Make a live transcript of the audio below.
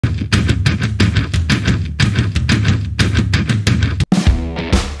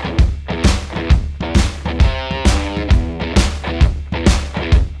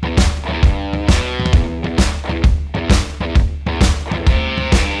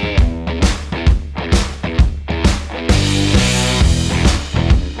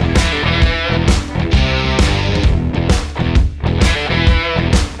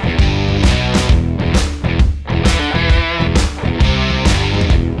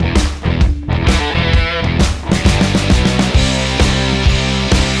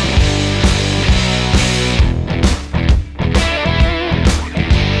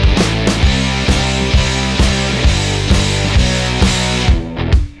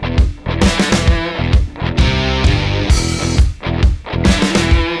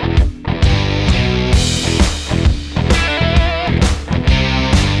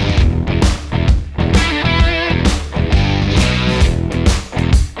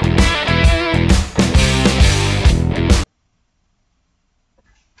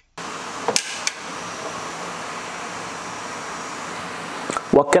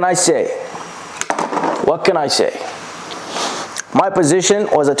what can I say? What can I say? My position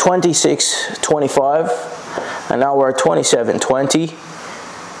was at 26.25, and now we're at 27.20.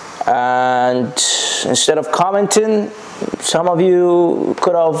 And instead of commenting, some of you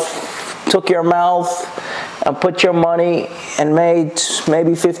could have took your mouth and put your money and made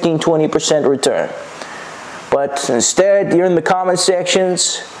maybe 15-20% return. But instead, you're in the comment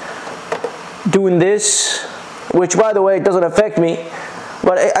sections doing this, which, by the way, it doesn't affect me,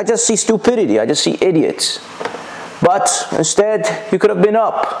 but I just see stupidity. I just see idiots. But instead, you could have been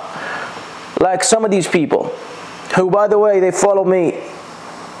up like some of these people who, by the way, they follow me,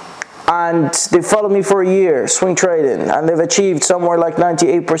 and they followed me for a year swing trading, and they've achieved somewhere like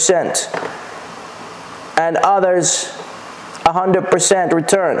 98%, and others 100%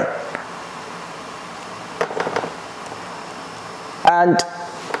 return. And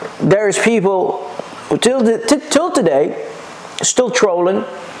there's people who till today still trolling.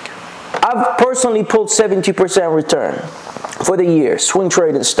 I've personally pulled 70% return for the year, swing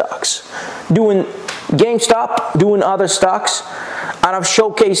trading stocks, doing GameStop, doing other stocks, and I've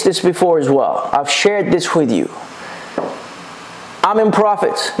showcased this before as well. I've shared this with you. I'm in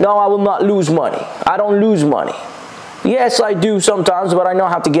profit. No, I will not lose money. I don't lose money. Yes, I do sometimes, but I know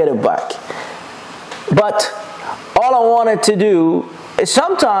how to get it back. But all I wanted to do is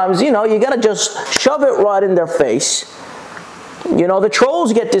sometimes, you know, you gotta just shove it right in their face. You know, the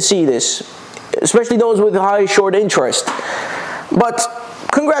trolls get to see this, especially those with high short interest. But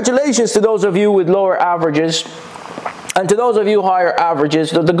congratulations to those of you with lower averages, and to those of you higher averages.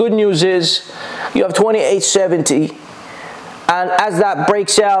 The good news is you have 28.70, and as that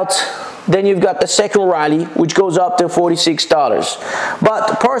breaks out, then you've got the second rally, which goes up to $46.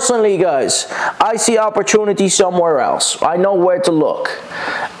 But personally, guys, I see opportunity somewhere else. I know where to look.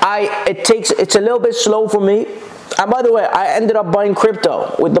 It's a little bit slow for me. And by the way, I ended up buying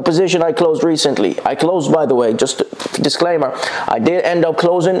crypto with the position I closed recently. I closed, by the way, just a disclaimer, I did end up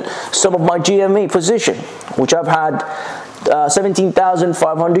closing some of my GME position, which I've had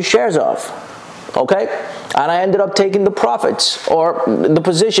 17,500 shares of. Okay? And I ended up taking the profits, or the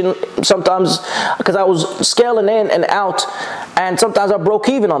position sometimes, because I was scaling in and out, and sometimes I broke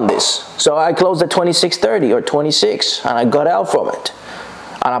even on this. So I closed at 26.30 or 26, and I got out from it.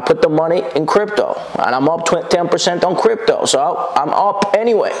 And I put the money in crypto, and I'm up 10% on crypto, so I'm up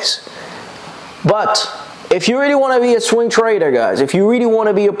anyways. But if you really want to be a swing trader, guys, if you really want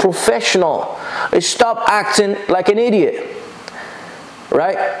to be a professional, stop acting like an idiot,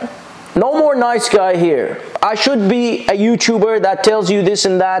 right? No more nice guy here. I should be a YouTuber that tells you this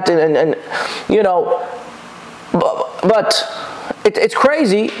and that, and you know, but it's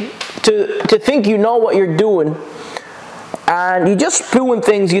crazy to think you know what you're doing, and you just doing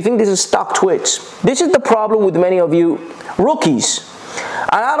things, you think this is stock twits. This is the problem with many of you rookies.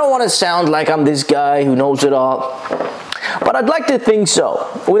 And I don't want to sound like I'm this guy who knows it all, but I'd like to think so.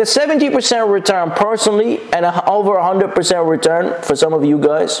 With a 70% return personally, and over 100% return for some of you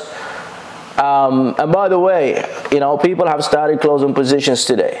guys. And by the way, you know, people have started closing positions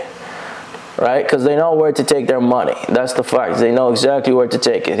today, right? Because they know where to take their money. That's the fact. They know exactly where to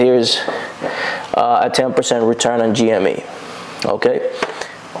take it. Here's a 10% return on GME. Okay,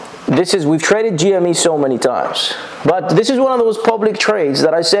 we've traded GME so many times, but this is one of those public trades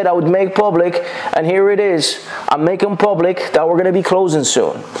that I said I would make public, and here it is. I'm making public that we're going to be closing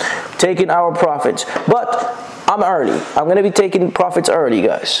soon, taking our profits. But I'm early. I'm going to be taking profits early,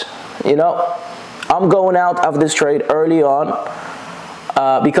 guys. You know, I'm going out of this trade early on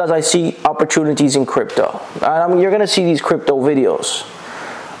because I see opportunities in crypto. And you're going to see these crypto videos.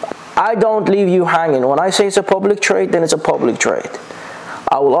 I don't leave you hanging. When I say it's a public trade, then it's a public trade.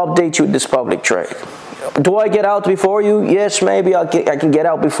 I will update you with this public trade. Do I get out before you? Yes, maybe I can get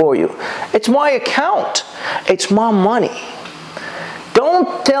out before you. It's my account. It's my money.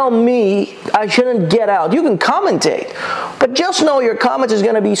 Don't tell me I shouldn't get out. You can commentate, but just know your comment is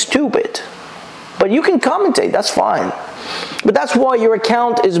going to be stupid. But you can commentate, that's fine. But that's why your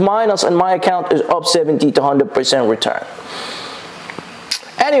account is minus and my account is up 70 to 100% return.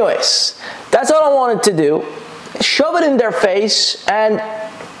 Anyways, that's all I wanted to do. Shove it in their face and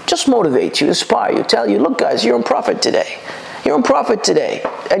just motivate you, inspire you, tell you, look guys, you're in profit today. You're in profit today,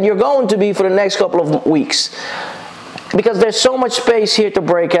 and you're going to be for the next couple of weeks. Because there's so much space here to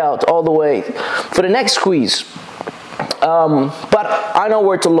break out all the way for the next squeeze. But I know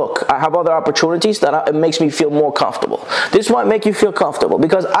where to look. I have other opportunities that it makes me feel more comfortable. This might make you feel comfortable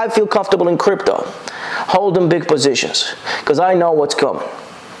because I feel comfortable in crypto, holding big positions because I know what's coming.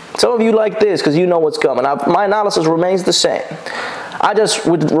 Some of you like this because you know what's coming. My analysis remains the same. I just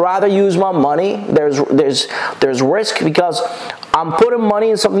would rather use my money. There's risk because I'm putting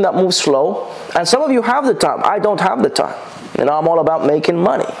money in something that moves slow, and some of you have the time. I don't have the time. You know, I'm all about making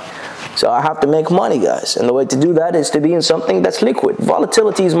money. So I have to make money, guys. And the way to do that is to be in something that's liquid.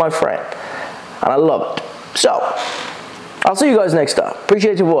 Volatility is my friend. And I love it. So, I'll see you guys next time.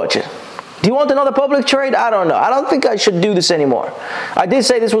 Appreciate you watching. Do you want another public trade? I don't know. I don't think I should do this anymore. I did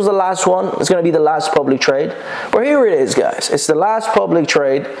say this was the last one. It's going to be the last public trade. But here it is, guys. It's the last public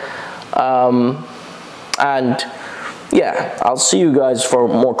trade. And yeah, I'll see you guys for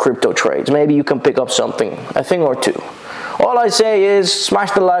more crypto trades. Maybe you can pick up something, a thing or two. All I say is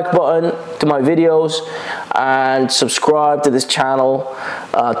smash the like button to my videos and subscribe to this channel.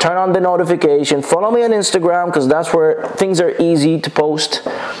 Turn on the notification. Follow me on Instagram because that's where things are easy to post.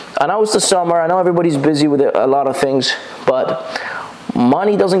 I know it's the summer. I know everybody's busy with a lot of things, but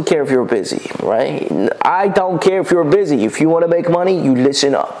money doesn't care if you're busy, right? I don't care if you're busy. If you want to make money, you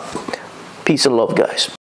listen up. Peace and love, guys.